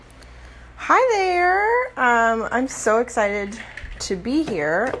Hi there. I'm so excited to be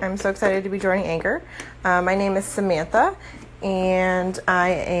here. I'm so excited to be joining Anchor. My name is Samantha, and I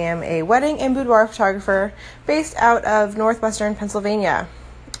am a wedding and boudoir photographer based out of Northwestern Pennsylvania.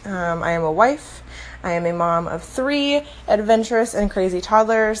 I am a wife. I am a mom of 3 adventurous and crazy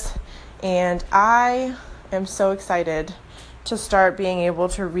toddlers, and I am so excited to start being able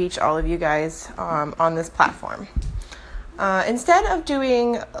to reach all of you guys on this platform. Instead of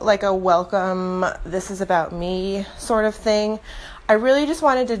doing like a welcome, this is about me sort of thing, I really just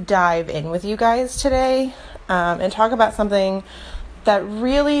wanted to dive in with you guys today and talk about something that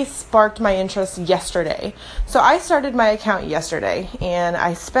really sparked my interest yesterday. So I started my account yesterday, and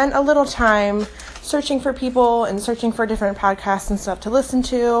I spent a little time searching for people and searching for different podcasts and stuff to listen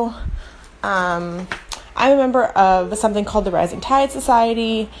to. I'm a member of something called the Rising Tide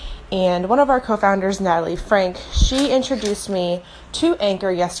Society, and one of our co-founders, Natalie Frank, she introduced me to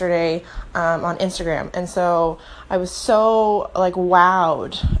Anchor yesterday on Instagram. And so I was so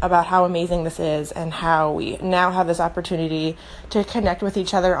wowed about how amazing this is and how we now have this opportunity to connect with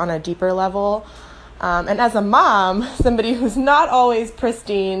each other on a deeper level. And as a mom, somebody who's not always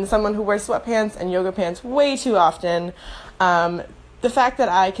pristine, someone who wears sweatpants and yoga pants way too often, the fact that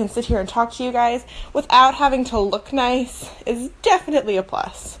I can sit here and talk to you guys without having to look nice is definitely a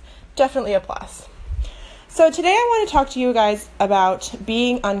plus. Definitely a plus. So today I want to talk to you guys about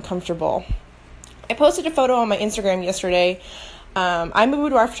being uncomfortable. I posted a photo on my Instagram yesterday. I'm a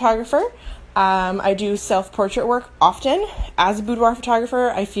boudoir photographer. I do self-portrait work often. As a boudoir photographer,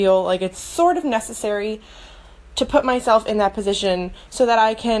 I feel like it's sort of necessary to put myself in that position so that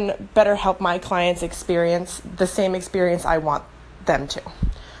I can better help my clients experience the same experience I want them to.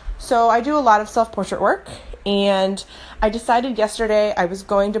 So I do a lot of self-portrait work, and I decided yesterday I was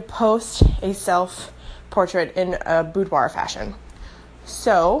going to post a self-portrait in a boudoir fashion.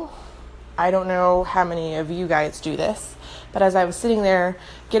 So I don't know how many of you guys do this, but as I was sitting there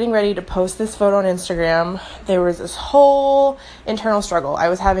getting ready to post this photo on Instagram, there was this whole internal struggle. I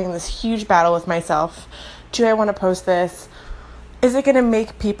was having this huge battle with myself. Do I want to post this? Is it going to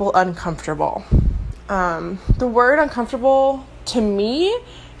make people uncomfortable? The word uncomfortable to me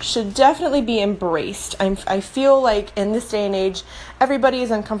should definitely be embraced. I feel like in this day and age, everybody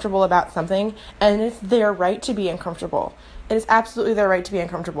is uncomfortable about something, and it's their right to be uncomfortable. It is absolutely their right to be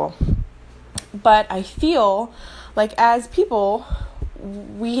uncomfortable. But I feel like as people,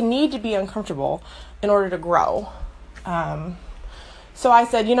 we need to be uncomfortable in order to grow. So I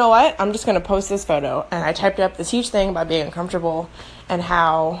said, you know what? I'm just going to post this photo. And I typed up this huge thing about being uncomfortable and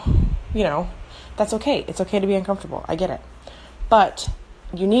how, that's okay. It's okay to be uncomfortable. I get it. But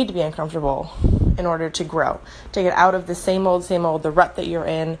you need to be uncomfortable in order to grow, to get out of the same old, the rut that you're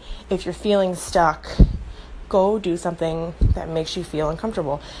in. If you're feeling stuck, go do something that makes you feel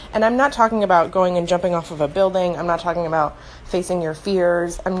uncomfortable. And I'm not talking about going and jumping off of a building. I'm not talking about facing your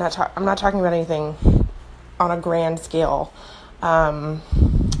fears. I'm not talking about anything on a grand scale.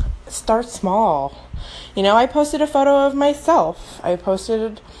 Start small. I posted a photo of myself. I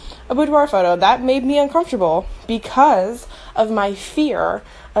posted a boudoir photo that made me uncomfortable because of my fear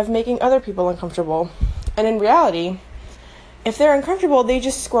of making other people uncomfortable. And in reality, if they're uncomfortable, they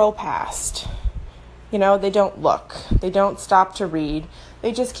just scroll past. They don't look. They don't stop to read.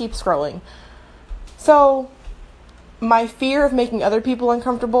 They just keep scrolling. So my fear of making other people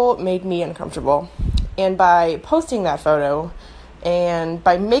uncomfortable made me uncomfortable. And by posting that photo and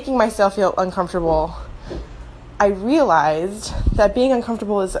by making myself feel uncomfortable, I realized that being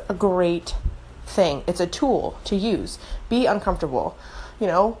uncomfortable is a great thing. It's a tool to use. Be uncomfortable.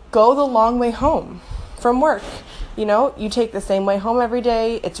 Go the long way home from work. You take the same way home every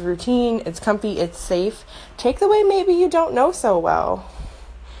day. It's routine, it's comfy, it's safe. Take the way maybe you don't know so well,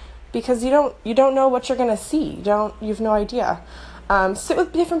 because you don't know what you're going to see. You have no idea. Sit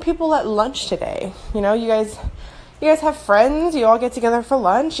with different people at lunch today. You guys have friends, you all get together for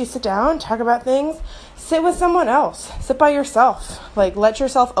lunch, you sit down, talk about things. Sit with someone else. Sit by yourself. Let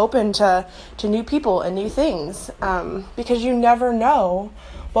yourself open to new people and new things, because you never know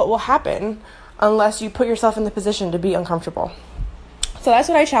what will happen unless you put yourself in the position to be uncomfortable. So that's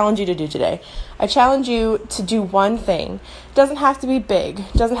what I challenge you to do today. I challenge you to do one thing. It doesn't have to be big.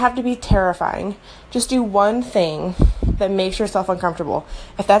 It doesn't have to be terrifying. Just do one thing that makes yourself uncomfortable.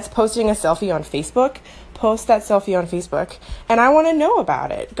 If that's posting a selfie on Facebook, post that selfie on Facebook. And I want to know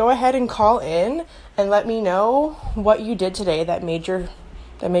about it. Go ahead and call in and let me know what you did today that made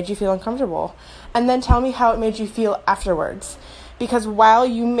you feel uncomfortable. And then tell me how it made you feel afterwards. Because while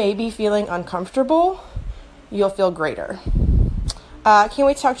you may be feeling uncomfortable, you'll feel greater. Can't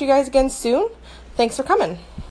wait to talk to you guys again soon. Thanks for coming.